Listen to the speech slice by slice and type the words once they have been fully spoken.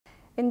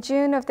In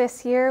June of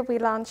this year, we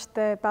launched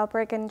the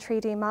Balbriggan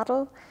 3D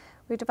model.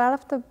 We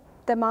developed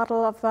the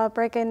model of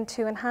Balbriggan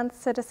to enhance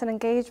citizen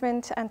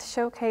engagement and to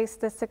showcase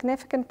the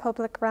significant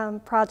public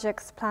realm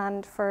projects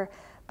planned for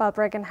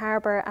Balbriggan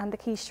Harbour and the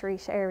Quay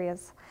Street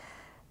areas.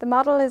 The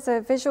model is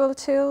a visual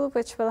tool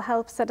which will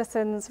help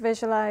citizens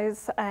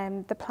visualise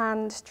the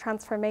planned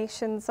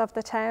transformations of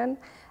the town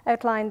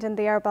outlined in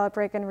the Our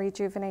Balbriggan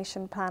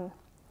Rejuvenation Plan.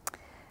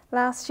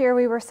 Last year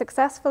we were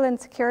successful in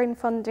securing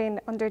funding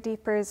under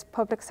DEEPR's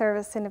Public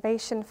Service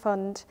Innovation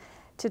Fund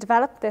to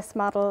develop this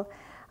model,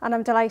 and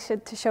I'm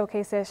delighted to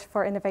showcase it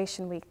for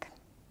Innovation Week.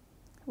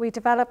 We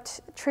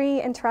developed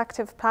 3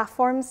 interactive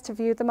platforms to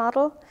view the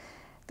model: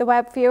 the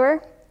web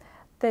viewer,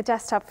 the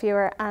desktop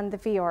viewer and the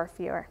VR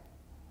viewer.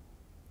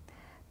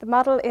 The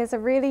model is a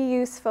really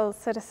useful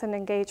citizen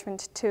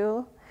engagement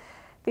tool.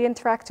 The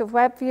interactive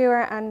web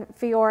viewer and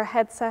VR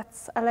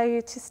headsets allow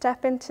you to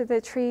step into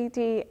the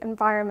 3D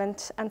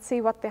environment and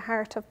see what the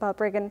heart of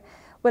Balbriggan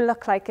will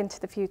look like into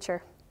the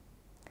future.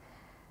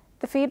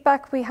 The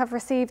feedback we have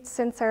received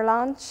since our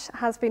launch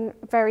has been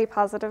very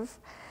positive.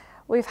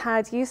 We've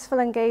had useful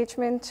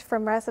engagement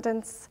from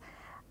residents,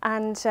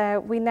 and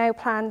we now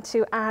plan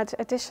to add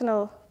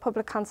additional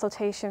public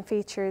consultation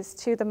features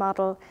to the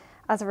model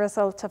as a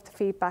result of the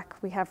feedback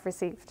we have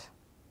received.